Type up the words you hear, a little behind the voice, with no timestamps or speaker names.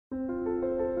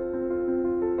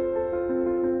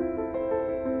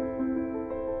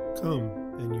Come,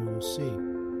 and you will see.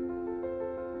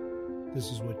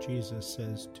 This is what Jesus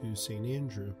says to St.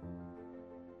 Andrew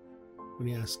when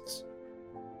he asks,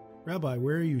 Rabbi,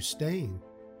 where are you staying?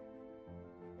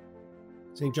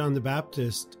 St. John the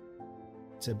Baptist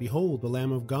said, Behold, the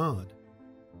Lamb of God.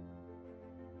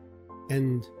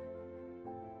 And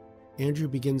Andrew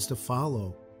begins to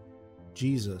follow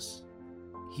Jesus.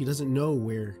 He doesn't know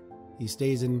where he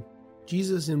stays, and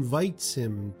Jesus invites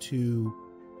him to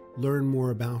learn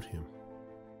more about him.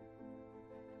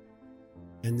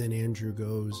 And then Andrew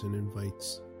goes and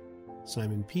invites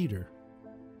Simon Peter,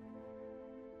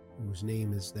 whose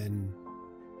name is then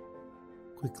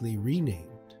quickly renamed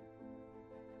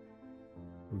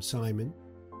from Simon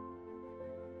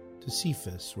to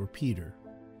Cephas, or Peter,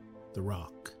 the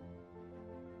rock.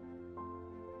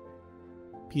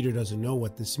 Peter doesn't know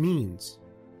what this means,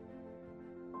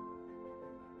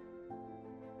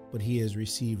 but he has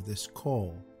received this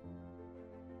call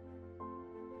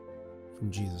from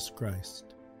Jesus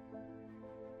Christ.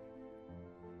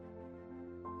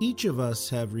 Each of us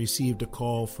have received a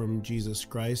call from Jesus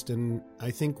Christ, and I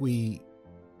think we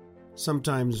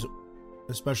sometimes,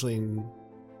 especially in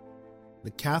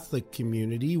the Catholic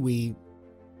community, we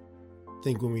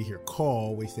think when we hear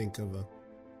call, we think of a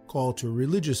call to a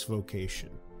religious vocation,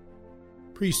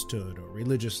 priesthood, or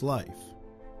religious life.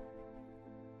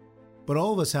 But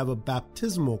all of us have a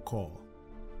baptismal call.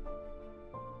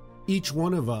 Each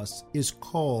one of us is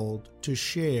called to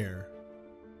share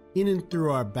in and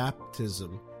through our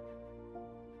baptism,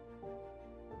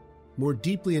 more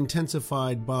deeply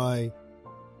intensified by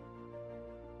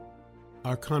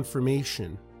our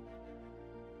confirmation,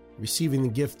 receiving the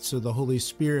gifts of the Holy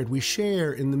Spirit. We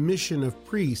share in the mission of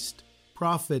priest,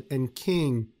 prophet, and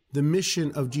king, the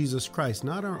mission of Jesus Christ,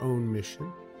 not our own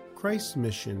mission, Christ's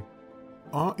mission.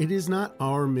 It is not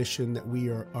our mission that we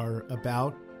are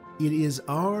about. It is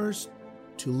ours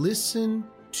to listen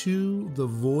to the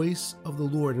voice of the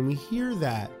Lord. And we hear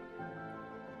that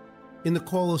in the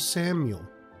call of Samuel.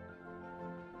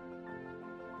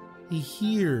 He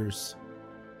hears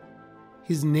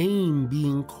his name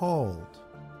being called.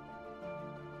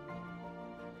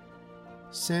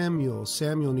 Samuel,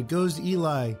 and he goes to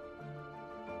Eli,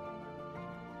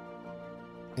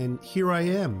 and here I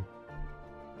am.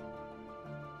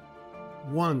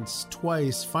 Once,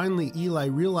 twice, finally Eli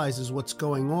realizes what's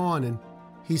going on, and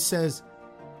he says,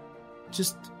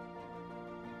 just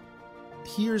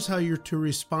here's how you're to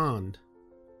respond.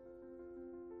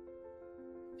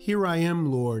 Here I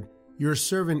am, Lord, your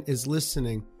servant is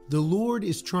listening. The Lord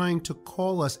is trying to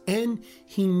call us, and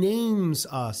he names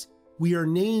us. We are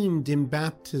named in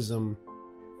baptism.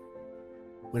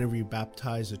 Whenever you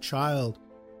baptize a child,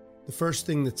 the first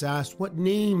thing that's asked, what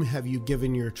name have you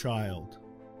given your child?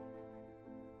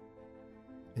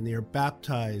 And they are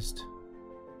baptized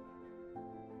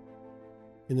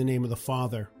in the name of the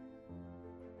Father,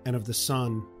 and of the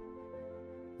Son,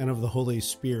 and of the Holy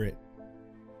Spirit.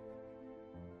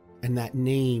 And that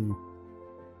name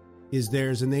is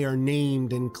theirs, and they are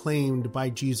named and claimed by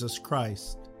Jesus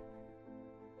Christ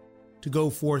to go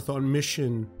forth on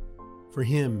mission for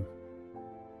him.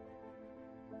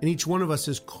 And each one of us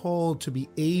is called to be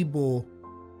able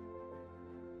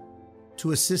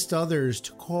to assist others,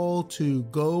 to call to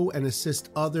go and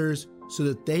assist others so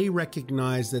that they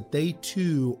recognize that they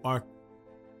too are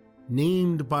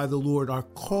named by the Lord, are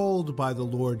called by the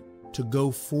Lord to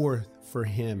go forth for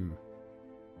him.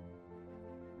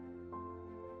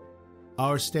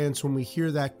 Our stance when we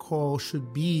hear that call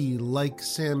should be like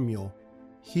Samuel.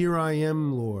 Here I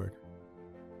am, Lord.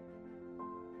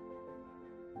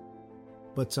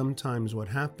 But sometimes what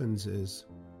happens is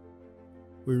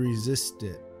we resist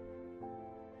it.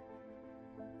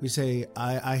 We say,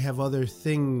 I have other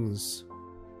things.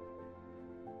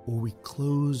 Or we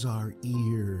close our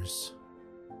ears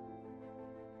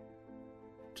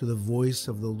to the voice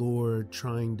of the Lord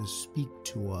trying to speak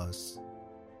to us,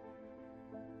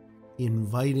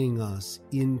 inviting us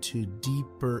into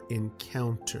deeper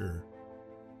encounter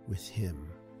with him.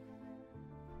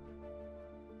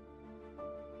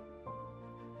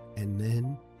 And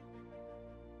then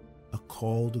a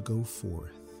call to go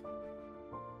forth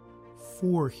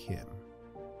for him.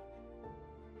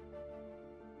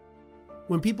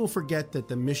 When people forget that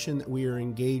the mission that we are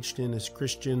engaged in as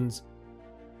Christians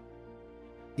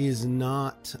is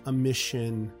not a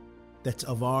mission that's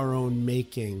of our own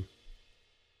making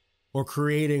or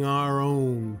creating our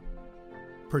own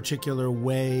particular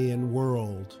way and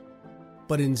world,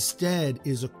 but instead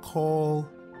is a call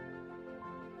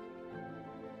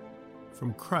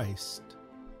from Christ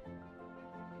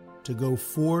to go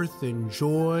forth in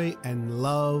joy and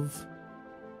love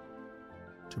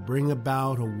to bring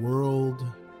about a world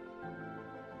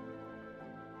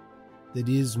that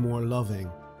is more loving,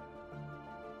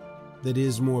 that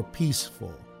is more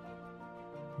peaceful,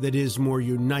 that is more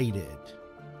united.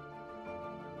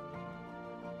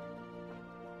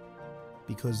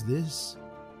 Because this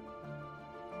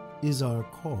is our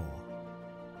call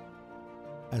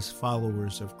as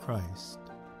followers of Christ.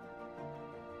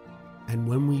 And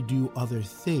when we do other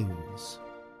things,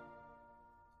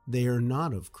 they are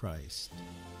not of Christ.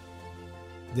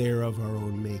 They are of our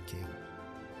own making.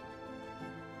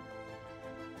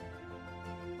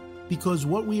 Because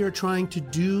what we are trying to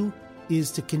do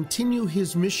is to continue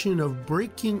his mission of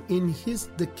breaking in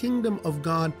the kingdom of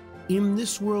God in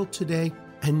this world today,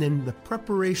 and then the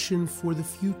preparation for the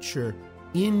future,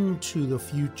 into the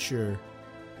future.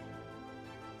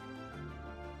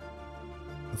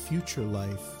 A future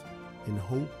life in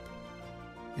hope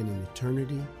and in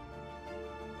eternity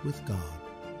with God.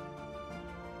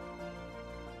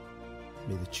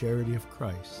 May the charity of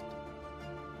Christ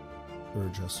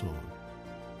urge us on.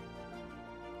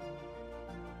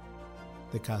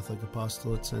 The Catholic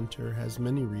Apostolate Center has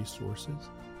many resources.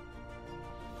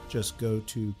 Just go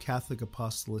to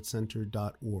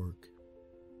CatholicApostolatecenter.org.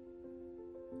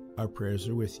 Our prayers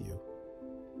are with you.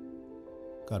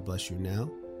 God bless you now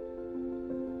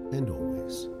and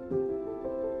always.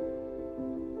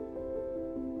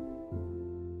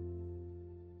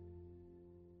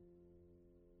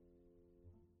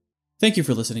 Thank you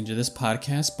for listening to this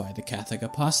podcast by the Catholic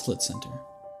Apostolate Center.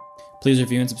 Please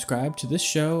review and subscribe to this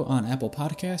show on Apple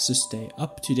Podcasts to stay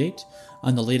up to date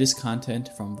on the latest content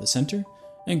from the center,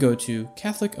 and go to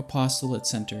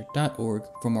CatholicApostolatecenter.org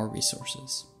for more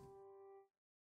resources.